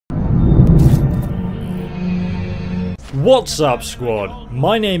What's up squad,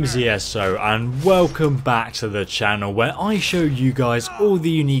 my name is ESO and welcome back to the channel where I show you guys all the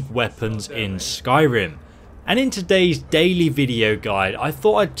unique weapons in Skyrim. And in today's daily video guide I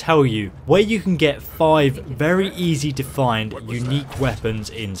thought I'd tell you where you can get 5 very easy to find unique weapons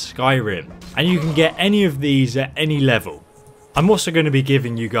in Skyrim. And you can get any of these at any level. I'm also going to be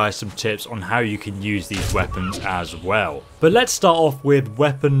giving you guys some tips on how you can use these weapons as well. But let's start off with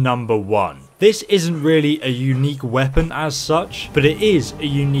weapon number 1. This isn't really a unique weapon as such, but it is a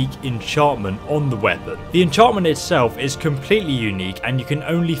unique enchantment on the weapon. The enchantment itself is completely unique and you can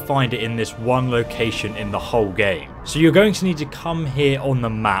only find it in this one location in the whole game. So you're going to need to come here on the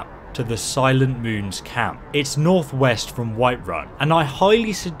map to the Silent Moon's camp. It's northwest from Whiterun, and I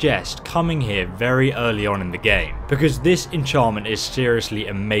highly suggest coming here very early on in the game because this enchantment is seriously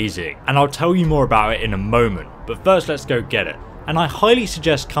amazing, and I'll tell you more about it in a moment, but first let's go get it. And I highly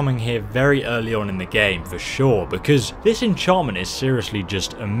suggest coming here very early on in the game for sure, because this enchantment is seriously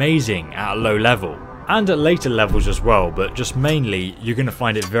just amazing at a low level, and at later levels as well, but just mainly you're going to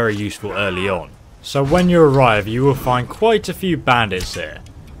find it very useful early on. So when you arrive you will find quite a few bandits here.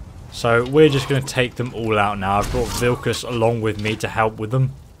 So we're just going to take them all out now. I've brought Vilkas along with me to help with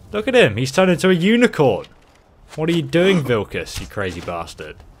them. Look at him, he's turned into a unicorn. What are you doing, Vilkas, you crazy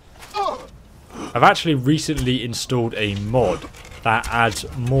bastard? I've actually recently installed a mod that adds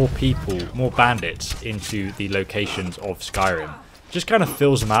more people, more bandits into the locations of Skyrim. Just kind of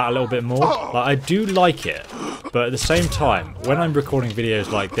fills them out a little bit more. Like, I do like it, but at the same time, when I'm recording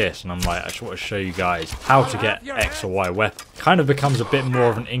videos like this and I'm like, I just want to show you guys how to get X or Y weapon, kind of becomes a bit more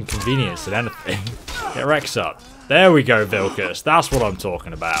of an inconvenience than anything. Get Rex up. There we go, Vilkas. That's what I'm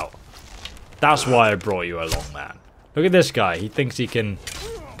talking about. That's why I brought you along, man. Look at this guy. He thinks he can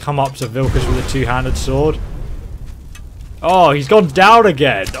come up to Vilkas with a two-handed sword. Oh, he's gone down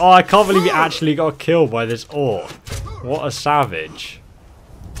again. Oh, I can't believe he actually got killed by this orc. What a savage.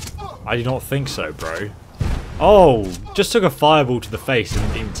 I do not think so, bro. Oh, just took a fireball to the face and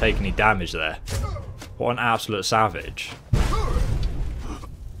didn't even take any damage there. What an absolute savage.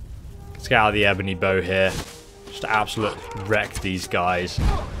 Let's get out of the ebony bow here. Just absolute wreck these guys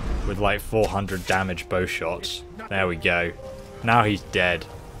with like 400 damage bow shots. There we go. Now he's dead.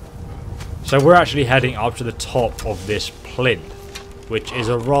 So we're actually heading up to the top of this plinth, which is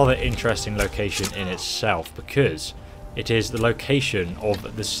a rather interesting location in itself because it is the location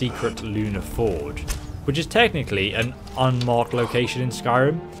of the secret Lunar Forge, which is technically an unmarked location in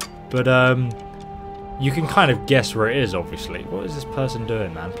Skyrim, but you can kind of guess where it is, obviously. What is this person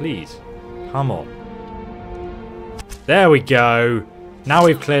doing, man? Please, come on. There we go. Now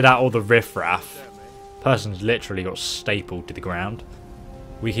we've cleared out all the riffraff. Person's literally got stapled to the ground.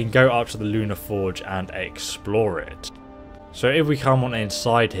 We can go up to the Lunar Forge and explore it. So if we come on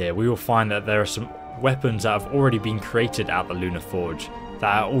inside here, we will find that there are some weapons that have already been created at the Lunar Forge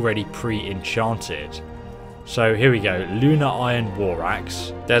that are already pre-enchanted. So here we go, Lunar Iron War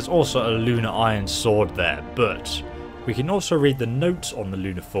Axe. There's also a Lunar Iron Sword there, but we can also read the notes on the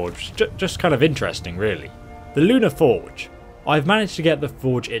Lunar Forge. Just kind of interesting, really. The Lunar Forge. I've managed to get the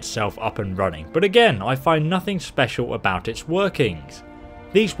forge itself up and running, but again, I find nothing special about its workings.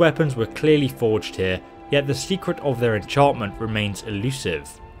 These weapons were clearly forged here, yet the secret of their enchantment remains elusive.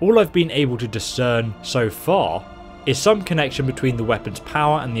 All I've been able to discern so far is some connection between the weapon's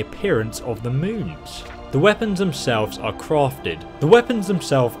power and the appearance of the moons. The weapons themselves are crafted.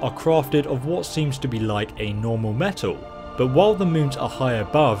 Of what seems to be like a normal metal, but while the moons are high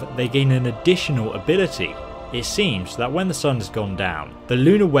above, they gain an additional ability. It seems that when the sun has gone down, the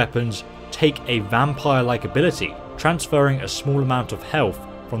lunar weapons take a vampire-like ability, transferring a small amount of health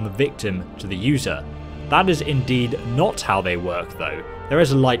from the victim to the user. That is indeed not how they work though. There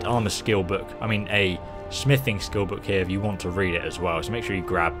is a light armor skill book, a smithing skill book here if you want to read it as well, so make sure you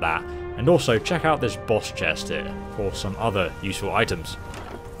grab that. And also check out this boss chest here for some other useful items.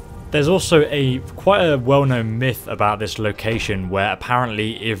 There's also quite a well-known myth about this location where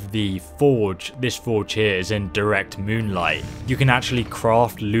apparently if this forge here is in direct moonlight, you can actually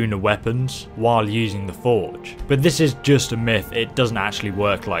craft lunar weapons while using the forge. But this is just a myth, it doesn't actually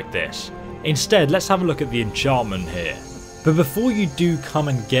work like this. Instead, let's have a look at the enchantment here. But before you do come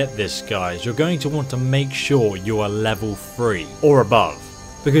and get this, guys, you're going to want to make sure you are level 3 or above,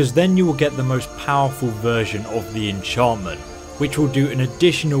 because then you will get the most powerful version of the enchantment, which will do an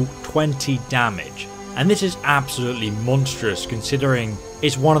additional 20 damage. And this is absolutely monstrous considering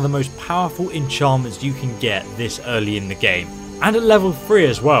it's one of the most powerful enchantments you can get this early in the game. And at level 3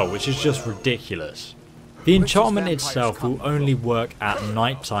 as well, which is just ridiculous. The enchantment itself will only work at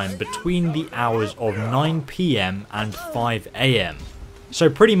night time between the hours of 9 PM and 5 AM. So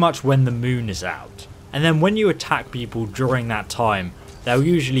pretty much when the moon is out. and then when you attack people during that time, they'll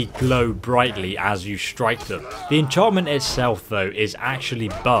usually glow brightly as you strike them. The enchantment itself though is actually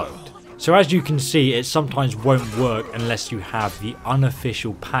bugged. So as you can see, it sometimes won't work unless you have the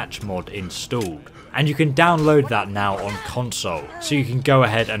unofficial patch mod installed. And you can download that now on console, so you can go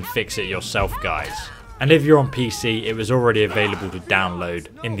ahead and fix it yourself guys. And if you're on PC, it was already available to download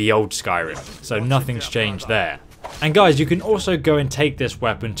in the old Skyrim, so nothing's changed there. And guys, you can also go and take this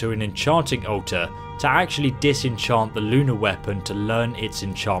weapon to an enchanting altar to actually disenchant the lunar weapon to learn its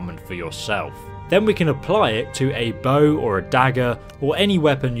enchantment for yourself. Then we can apply it to a bow or a dagger or any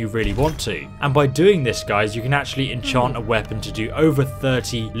weapon you really want to. And by doing this guys, you can actually enchant a weapon to do over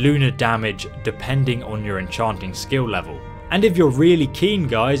 30 lunar damage depending on your enchanting skill level. And if you're really keen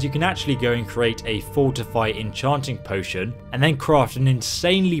guys, you can actually go and create a fortify enchanting potion and then craft an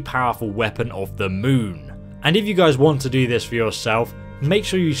insanely powerful weapon of the moon. And if you guys want to do this for yourself, make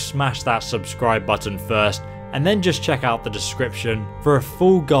sure you smash that subscribe button first and then just check out the description for a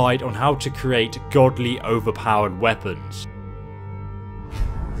full guide on how to create godly overpowered weapons.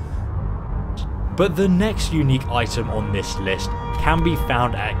 But the next unique item on this list can be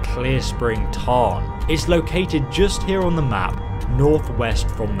found at Clear Spring Tarn. It's located just here on the map, northwest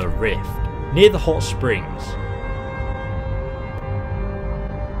from the Rift, near the hot springs.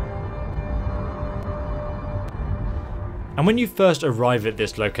 And when you first arrive at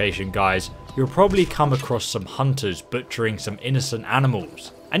this location guys, you'll probably come across some hunters butchering some innocent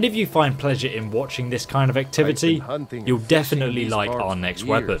animals. And if you find pleasure in watching this kind of activity, you'll definitely like our next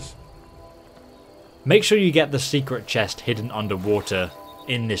weapon. Make sure you get the secret chest hidden underwater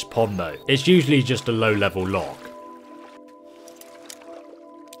in this pond though. It's usually just a low level lock.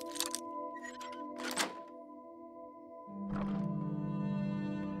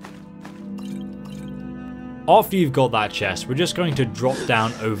 After you've got that chest, we're just going to drop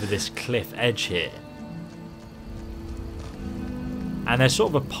down over this cliff edge here. And there's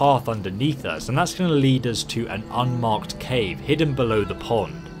sort of a path underneath us, and that's going to lead us to an unmarked cave hidden below the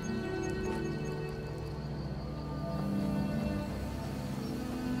pond.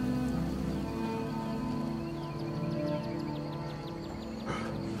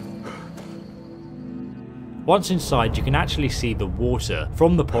 Once inside, you can actually see the water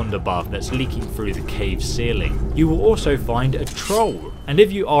from the pond above that's leaking through the cave ceiling. You will also find a troll, and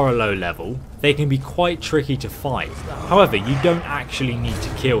if you are a low level, they can be quite tricky to fight. However, you don't actually need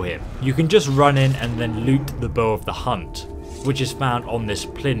to kill him. You can just run in and then loot the bow of the hunt, which is found on this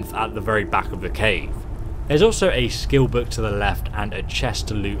plinth at the very back of the cave. There's also a skill book to the left and a chest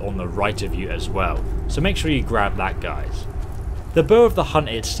to loot on the right of you as well, so make sure you grab that guys. The bow of the hunt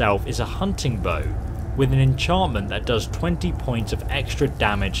itself is a hunting bow, with an enchantment that does 20 points of extra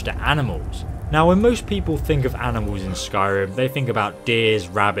damage to animals. Now when most people think of animals in Skyrim, they think about deers,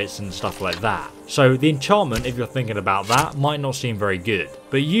 rabbits and stuff like that. So the enchantment, if you're thinking about that, might not seem very good.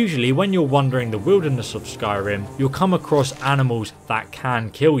 But usually when you're wandering the wilderness of Skyrim, you'll come across animals that can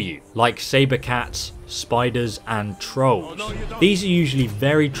kill you, like saber cats, spiders and trolls. These are usually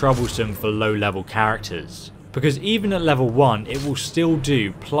very troublesome for low level characters, because even at level 1 it will still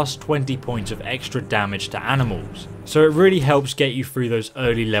do plus 20 points of extra damage to animals, so it really helps get you through those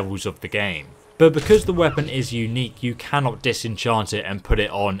early levels of the game. But because the weapon is unique, you cannot disenchant it and put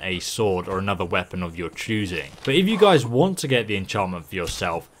it on a sword or another weapon of your choosing. But if you guys want to get the enchantment for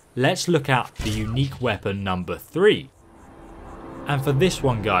yourself, let's look at the unique weapon number 3. And for this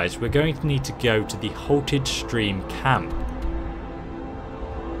one guys, we're going to need to go to the Halted Stream camp.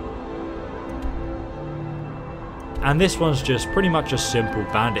 And this one's just pretty much a simple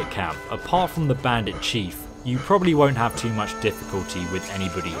bandit camp. Apart from the bandit chief, you probably won't have too much difficulty with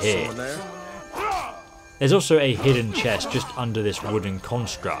anybody here. There's also a hidden chest just under this wooden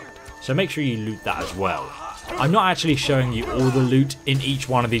construct, so make sure you loot that as well. I'm not actually showing you all the loot in each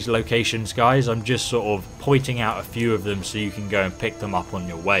one of these locations guys, I'm just sort of pointing out a few of them so you can go and pick them up on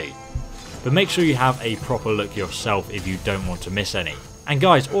your way. But make sure you have a proper look yourself if you don't want to miss any. And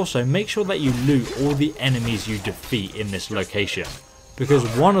guys, also make sure that you loot all the enemies you defeat in this location, because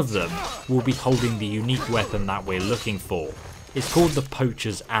one of them will be holding the unique weapon that we're looking for. It's called the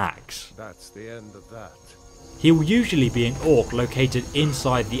Poacher's Axe. That's the end of that. He will usually be an orc located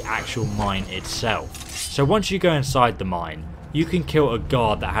inside the actual mine itself. So once you go inside the mine, you can kill a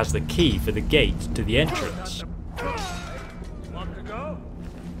guard that has the key for the gate to the entrance.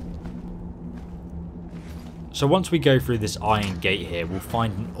 So once we go through this iron gate here, we'll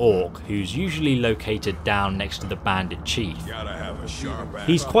find an orc who's usually located down next to the bandit chief.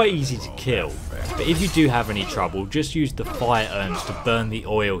 He's quite easy to kill, but if you do have any trouble, just use the fire urns to burn the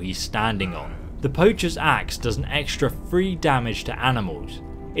oil he's standing on. The Poacher's Axe does an extra 3 damage to animals.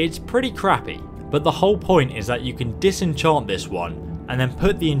 It's pretty crappy, But the whole point is that you can disenchant this one and then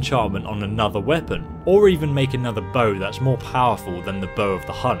put the enchantment on another weapon, or even make another bow that's more powerful than the bow of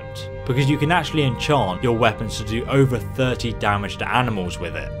the hunt, because you can actually enchant your weapons to do over 30 damage to animals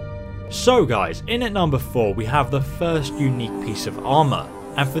with it. So guys, in at number 4 we have the first unique piece of armour,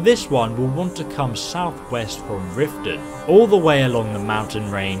 and for this one we'll want to come southwest from Riften, all the way along the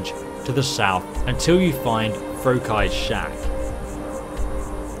mountain range to the south until you find Frokai's shack.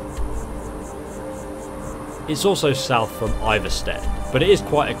 It's also south from Iverstead, but it is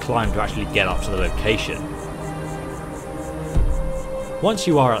quite a climb to actually get up to the location. Once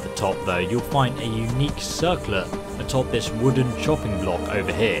you are at the top though, you'll find a unique circlet atop this wooden chopping block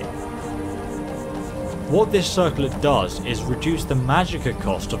over here. What this circlet does is reduce the magicka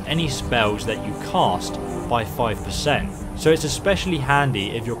cost of any spells that you cast by 5%, so it's especially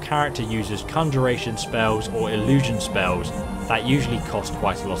handy if your character uses conjuration spells or illusion spells that usually cost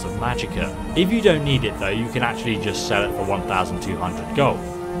quite a lot of magicka. If you don't need it though, you can actually just sell it for 1,200 gold.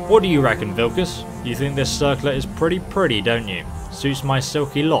 What do you reckon, Vilkas? You think this circlet is pretty, don't you? Suits my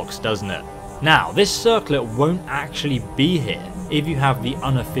silky locks, doesn't it? Now, this circlet won't actually be here if you have the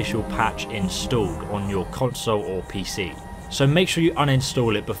unofficial patch installed on your console or PC. So make sure you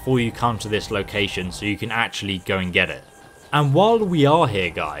uninstall it before you come to this location so you can actually go and get it. And while we are here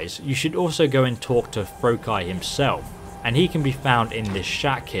guys, you should also go and talk to Frokai himself, and he can be found in this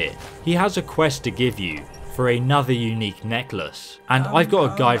shack here. He has a quest to give you for another unique necklace, and I've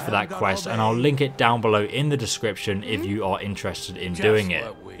got a guide for that quest and I'll link it down below in the description if you are interested in doing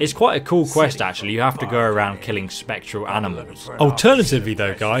it. It's quite a cool quest actually, you have to go around killing spectral animals. Alternatively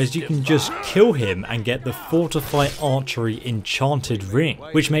though guys, you can just kill him and get the Fortify Archery Enchanted Ring,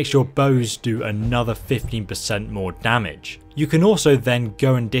 which makes your bows do another 15% more damage. You can also then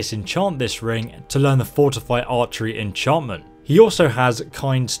go and disenchant this ring to learn the Fortify Archery enchantment. He also has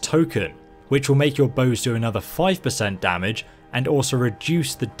Kind's Token, which will make your bows do another 5% damage and also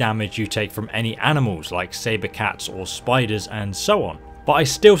reduce the damage you take from any animals like saber cats or spiders and so on. But I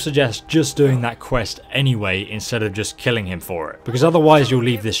still suggest just doing that quest anyway instead of just killing him for it, because otherwise you'll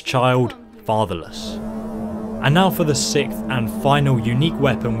leave this child fatherless. And now for the 6th and final unique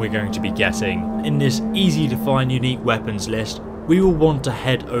weapon we're going to be getting. In this easy to find unique weapons list, we will want to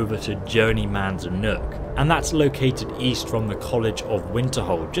head over to Journeyman's Nook, and that's located east from the College of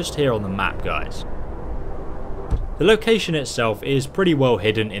Winterhold, just here on the map guys. The location itself is pretty well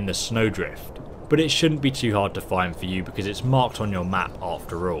hidden in the snowdrift, but it shouldn't be too hard to find for you because it's marked on your map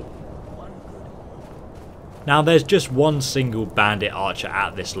after all. Now there's just one single bandit archer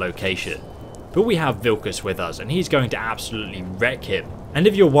at this location, but we have Vilkas with us and he's going to absolutely wreck him. And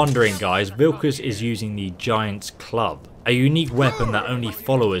if you're wondering guys, Vilkas is using the Giant's Club, a unique weapon that only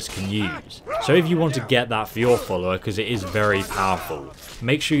followers can use. So if you want to get that for your follower, because it is very powerful,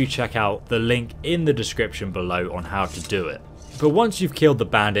 make sure you check out the link in the description below on how to do it. But once you've killed the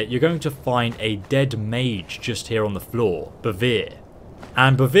bandit, you're going to find a dead mage just here on the floor, Bavir.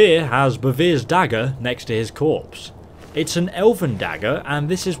 And Bavir has Bavir's dagger next to his corpse. It's an elven dagger, and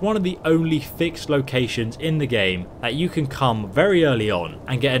this is one of the only fixed locations in the game that you can come very early on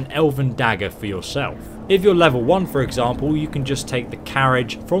and get an elven dagger for yourself. If you're level 1 for example, you can just take the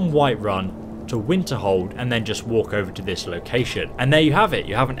carriage from Whiterun to Winterhold and then just walk over to this location. And there you have it,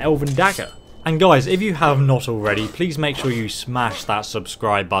 you have an elven dagger. And guys, if you have not already, please make sure you smash that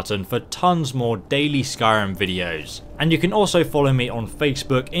subscribe button for tons more daily Skyrim videos. And you can also follow me on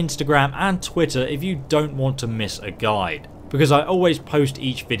Facebook, Instagram and Twitter if you don't want to miss a guide, because I always post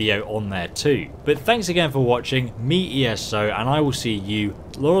each video on there too. But thanks again for watching, me ESO, and I will see you,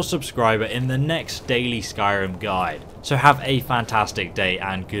 loyal subscriber, in the next daily Skyrim guide. So have a fantastic day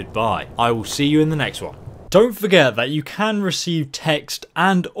and goodbye. I will see you in the next one. Don't forget that you can receive text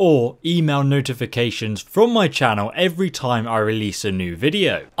and or email notifications from my channel every time I release a new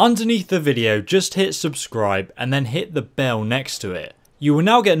video. Underneath the video, just hit subscribe and then hit the bell next to it. You will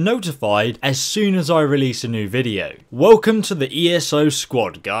now get notified as soon as I release a new video. Welcome to the ESO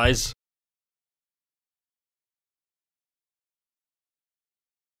squad, guys.